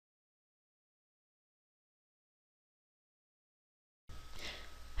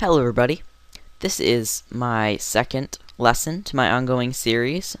Hello everybody, this is my second lesson to my ongoing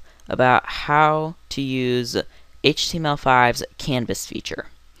series about how to use HTML5's Canvas feature.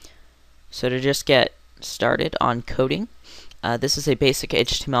 So to just get started on coding, this is a basic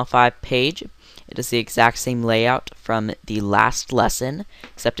HTML5 page. It is the exact same layout from the last lesson,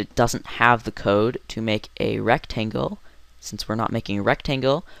 except it doesn't have the code to make a rectangle. Since we're not making a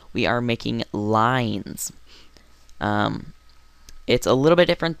rectangle, we are making lines. It's a little bit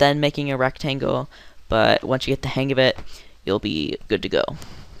different than making a rectangle, but once you get the hang of it, you'll be good to go.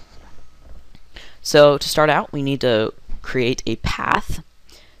 So to start out, we need to create a path.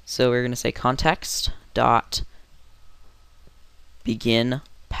 So we're going to say context dot begin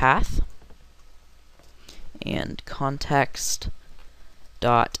path and context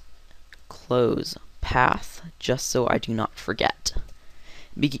dot close path, just so I do not forget.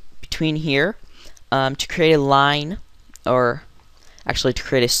 Between here, to create a line, or actually to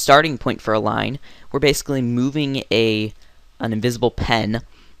create a starting point for a line, we're basically moving an invisible pen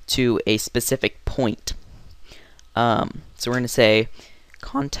to a specific point. So we're going to say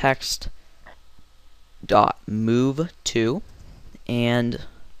context dot move to, and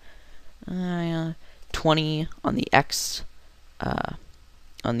 20 on the x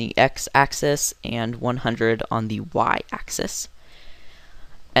axis and 100 on the y axis.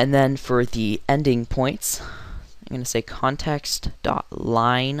 And then for the ending points, I'm going to say context dot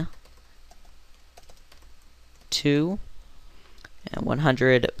line to and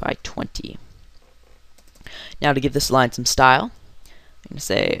 100 by 20. Now to give this line some style, I'm going to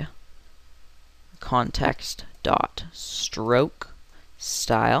say context dot stroke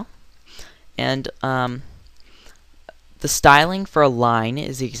style, and the styling for a line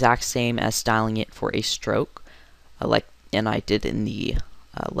is the exact same as styling it for a stroke, and I did in the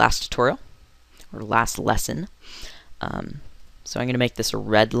last tutorial or last lesson. So I'm going to make this a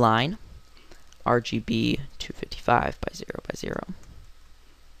red line, RGB 255 by 0 by 0.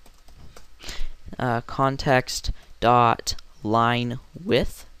 Context dot line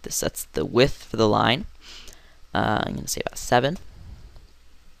width. This sets the width for the line. I'm going to say about 7.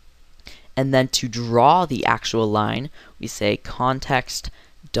 And then to draw the actual line, we say context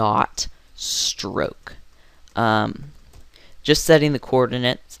dot stroke. Just setting the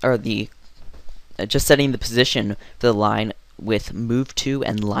coordinates, or just setting the position for the line with move to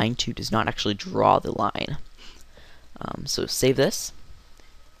and line to does not actually draw the line. So save this,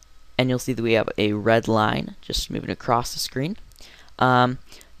 and you'll see that we have a red line just moving across the screen.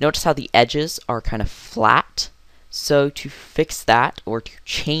 Notice how the edges are kind of flat. So to fix that, or to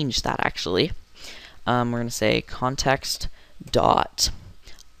change that actually, we're going to say context dot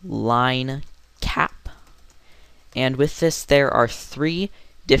line cap, and with this there are 3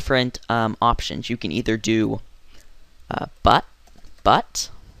 different options. You can either do but,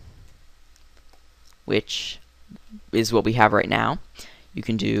 which is what we have right now. You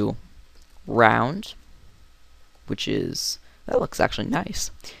can do round, which is, that looks actually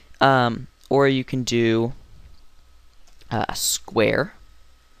nice. Or you can do a square,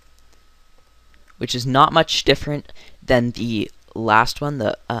 which is not much different than the last one,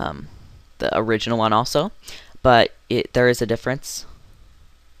 the original one also, but there is a difference.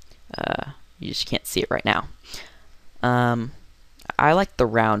 You just can't see it right now. I like the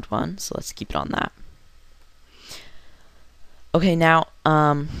round one, so let's keep it on that. Okay, now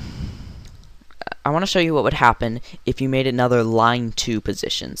I want to show you what would happen if you made another line 2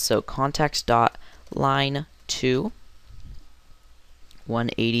 position. So context dot line 2,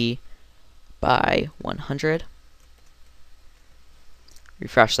 180 by 100.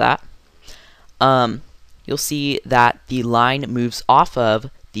 Refresh that. You'll see that the line moves off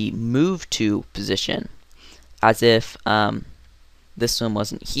of the move to position, as if this one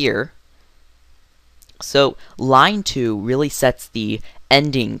wasn't here. So line 2 really sets the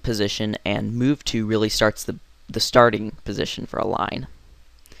ending position, and move to really starts the starting position for a line.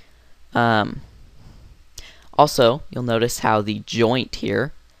 Also, you'll notice how the joint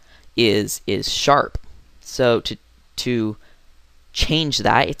here is sharp. So to change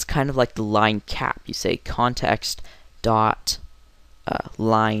that, it's kind of like the line cap. You say context dot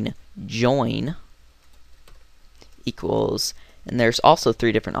line join equals, and there's also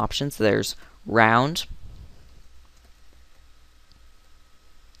 3 different options. There's round,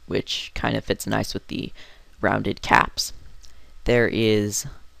 which kind of fits nice with the rounded caps. There is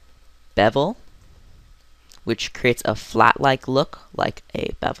bevel, which creates a flat-like look like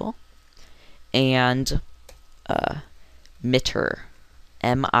a bevel, and mitter,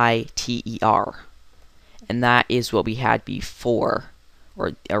 M-I-T-E-R, and that is what we had before,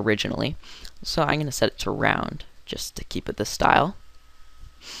 or originally. So I'm going to set it to round just to keep it this style.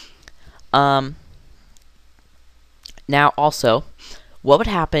 Now also, what would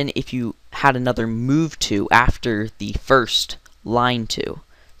happen if you had another move to after the first line to?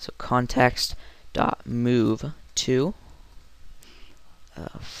 So context dot move to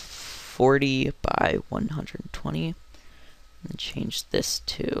 40 by 120, and change this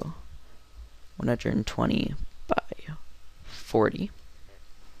to 120 by 40.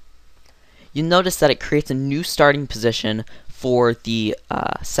 You'll notice that it creates a new starting position for the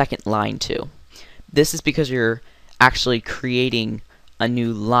second line to. This is because you're actually creating a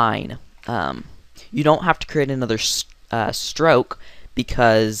new line. You don't have to create another stroke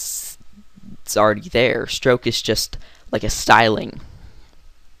because it's already there. Stroke is just like a styling.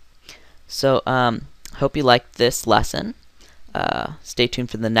 So hope you liked this lesson. Stay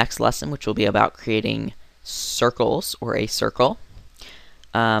tuned for the next lesson, which will be about creating circles or a circle.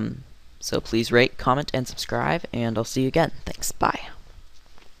 So please rate, comment, and subscribe, and I'll see you again. Thanks. Bye.